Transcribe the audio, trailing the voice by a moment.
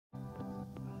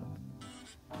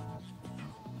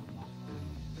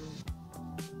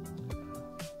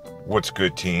What's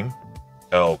good, team?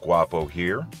 El Guapo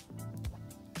here.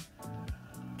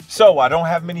 So I don't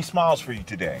have many smiles for you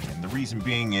today, and the reason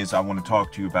being is I want to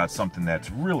talk to you about something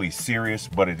that's really serious,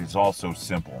 but it is also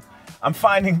simple. I'm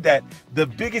finding that the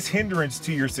biggest hindrance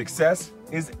to your success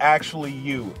is actually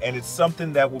you, and it's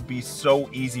something that will be so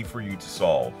easy for you to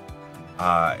solve.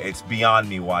 It's beyond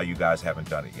me why you guys haven't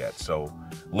done it yet. So,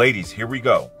 ladies, here we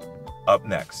go. Up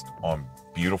next on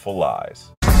Beautiful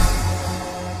Lies.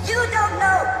 You don't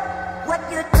know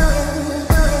what you're doing.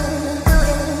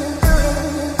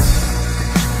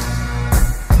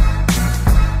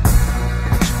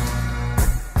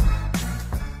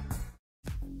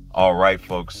 All right,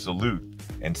 folks, salute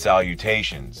and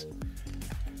salutations.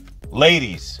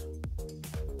 Ladies,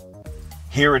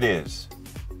 here it is.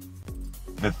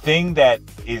 The thing that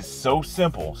is so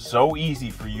simple, so easy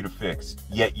for you to fix,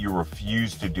 yet you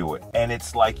refuse to do it. And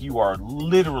it's like you are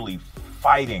literally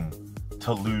fighting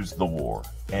to lose the war.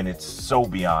 And it's so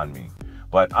beyond me.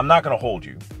 But I'm not going to hold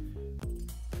you.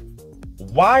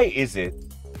 Why is it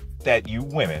that you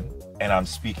women, and I'm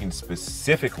speaking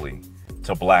specifically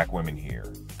to black women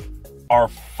here, are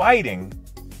fighting,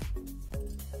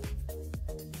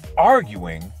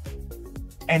 arguing,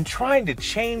 and trying to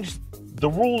change the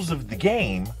rules of the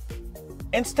game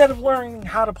instead of learning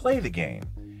how to play the game?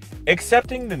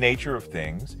 Accepting the nature of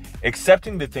things,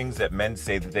 accepting the things that men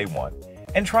say that they want,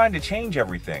 and trying to change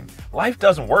everything. Life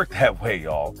doesn't work that way,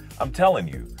 y'all. I'm telling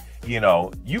you. You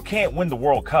know, you can't win the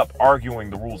World Cup arguing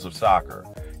the rules of soccer.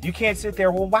 You can't sit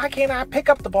there, well, why can't I pick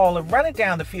up the ball and run it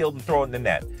down the field and throw it in the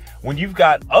net? When you've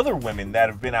got other women that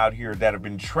have been out here that have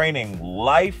been training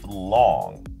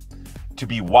lifelong to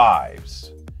be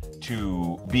wives,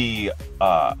 to be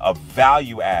a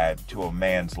value add to a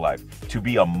man's life, to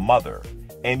be a mother,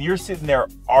 and you're sitting there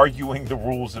arguing the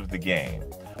rules of the game.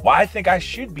 Well, I think I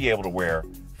should be able to wear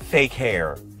fake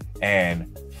hair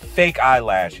and fake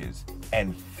eyelashes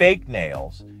and fake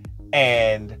nails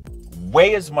and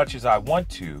weigh as much as I want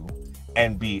to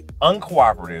and be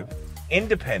uncooperative,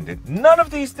 independent, none of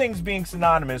these things being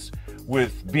synonymous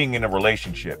with being in a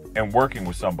relationship and working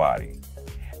with somebody.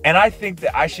 And I think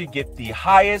that I should get the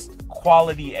highest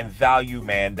quality and value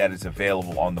man that is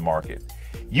available on the market.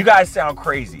 You guys sound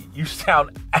crazy. You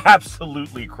sound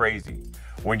absolutely crazy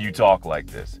when you talk like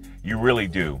this. You really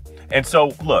do. And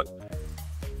so, look,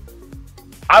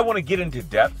 I want to get into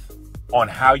depth on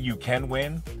how you can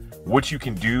win, what you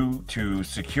can do to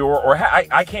secure, or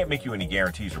I can't make you any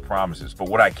guarantees or promises, but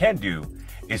what I can do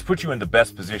is put you in the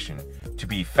best position to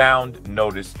be found,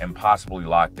 noticed, and possibly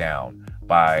locked down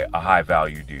by a high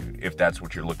value dude, if that's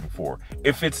what you're looking for.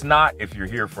 If it's not, if you're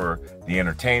here for the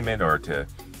entertainment or to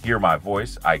hear my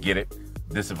voice, I get it.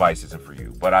 This advice isn't for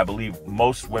you. But I believe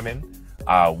most women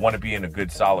want to be in a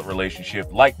good, solid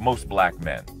relationship, like most black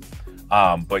men.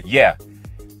 But yeah,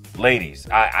 ladies,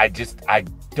 I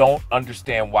don't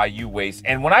understand why you waste,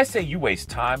 and when I say you waste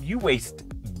time, you waste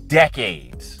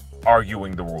decades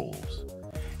arguing the rules.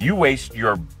 You waste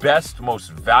your best,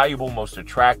 most valuable, most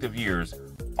attractive years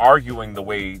arguing the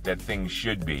way that things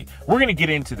should be. We're going to get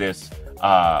into this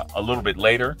a little bit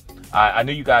later. I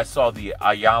know you guys saw the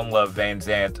Iyanla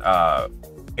Vanzant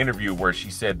interview where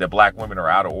she said that black women are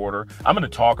out of order. I'm going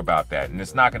to talk about that, and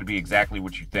it's not going to be exactly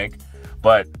what you think,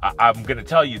 but I'm going to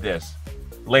tell you this.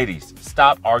 Ladies,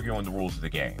 stop arguing the rules of the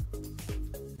game.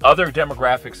 Other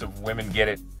demographics of women get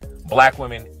it. Black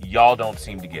women, y'all don't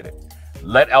seem to get it.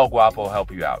 Let El Guapo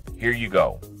help you out. Here you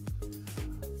go.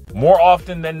 More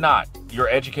often than not, your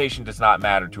education does not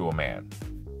matter to a man.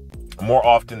 More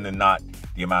often than not,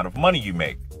 the amount of money you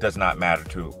make does not matter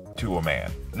to a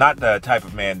man. Not the type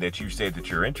of man that you say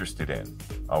that you're interested in,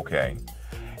 okay?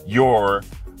 Your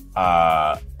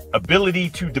ability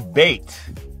to debate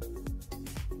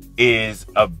is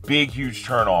a big, huge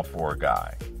turnoff for a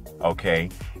guy, okay?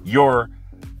 Your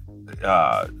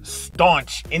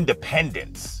staunch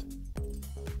independence.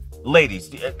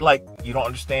 Ladies, like, you don't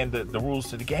understand the rules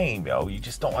to the game, yo. You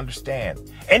just don't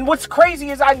understand. And what's crazy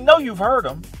is I know you've heard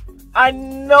them. I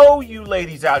know you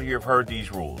ladies out here have heard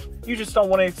these rules. You just don't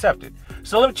want to accept it.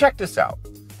 So let me check this out.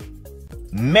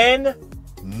 Men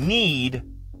need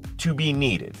to be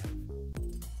needed.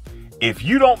 If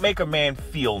you don't make a man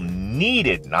feel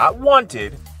needed, not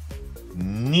wanted,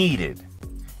 needed.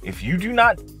 If you do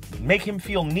not make him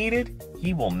feel needed,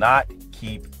 he will not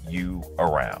keep you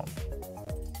around.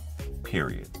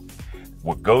 Period.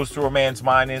 What goes through a man's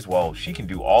mind is, well, she can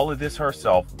do all of this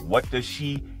herself. What does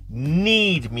she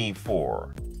need me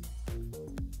for?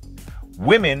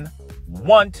 Women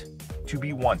want to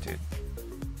be wanted.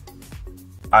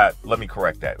 Let me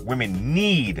correct that. Women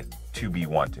need to be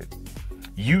wanted.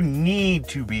 You need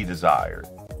to be desired.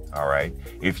 All right.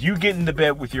 If you get into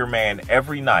bed with your man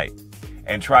every night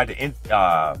and try to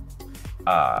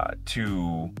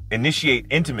initiate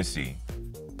intimacy,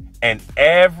 and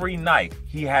every night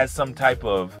he has some type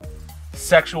of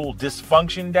sexual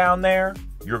dysfunction down there,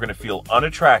 you're going to feel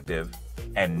unattractive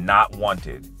and not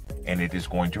wanted, and it is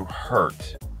going to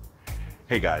hurt.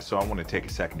 Hey guys, so I want to take a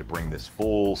second to bring this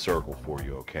full circle for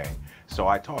you, okay? So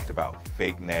I talked about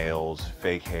fake nails,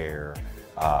 fake hair,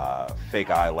 fake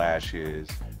eyelashes,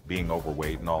 being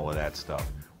overweight and all of that stuff.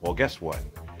 Well, guess what?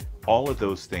 All of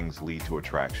those things lead to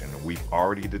attraction. And we've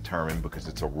already determined, because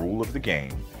it's a rule of the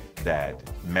game, that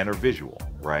men are visual,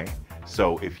 right?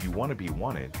 So if you want to be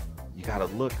wanted, you got to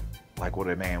look like what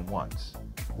a man wants.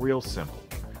 Real simple.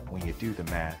 When you do the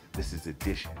math, this is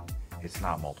addition. It's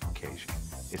not multiplication.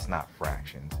 It's not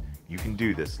fractions. You can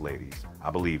do this, ladies. I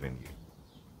believe in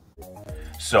you.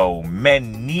 So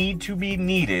men need to be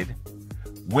needed,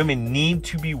 women need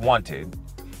to be wanted,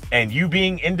 and you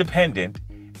being independent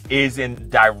is in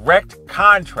direct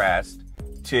contrast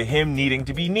to him needing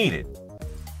to be needed.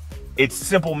 It's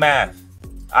simple math.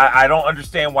 I don't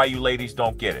understand why you ladies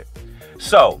don't get it.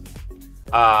 So,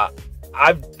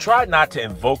 I've tried not to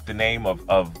invoke the name of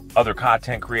other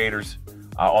content creators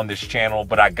on this channel,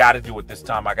 but I got to do it this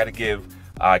time. I got to give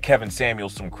Kevin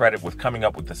Samuels some credit with coming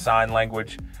up with the sign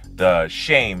language, the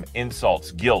shame,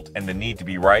 insults, guilt, and the need to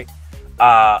be right.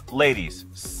 Ladies,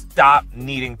 stop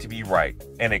needing to be right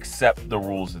and accept the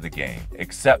rules of the game.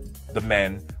 Accept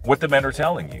what the men are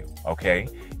telling you, okay?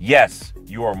 Yes,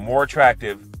 you are more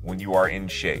attractive when you are in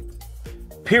shape.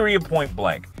 Period, point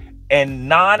blank. And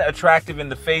non-attractive in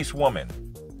the face woman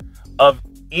of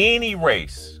any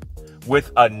race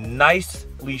with a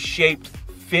nicely shaped,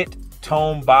 fit,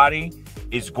 toned body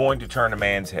is going to turn a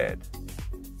man's head.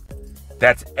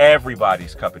 That's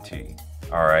everybody's cup of tea,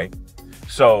 all right?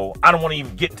 So I don't want to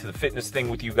even get into the fitness thing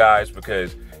with you guys,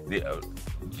 because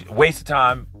waste of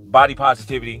time. Body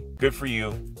positivity, good for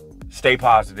you. Stay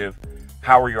positive.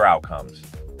 How are your outcomes?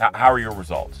 How are your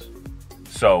results?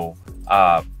 So,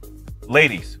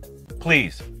 ladies,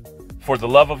 please, for the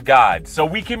love of God, so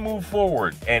we can move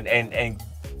forward and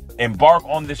embark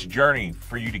on this journey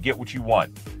for you to get what you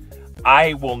want,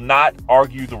 I will not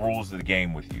argue the rules of the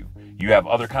game with you. You have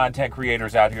other content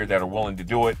creators out here that are willing to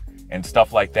do it and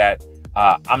stuff like that.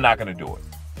 I'm not going to do it.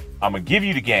 I'm going to give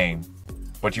you the game,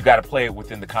 but you got to play it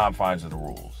within the confines of the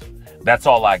rules. That's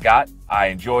all I got. I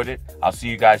enjoyed it. I'll see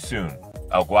you guys soon.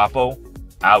 El Guapo,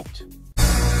 out.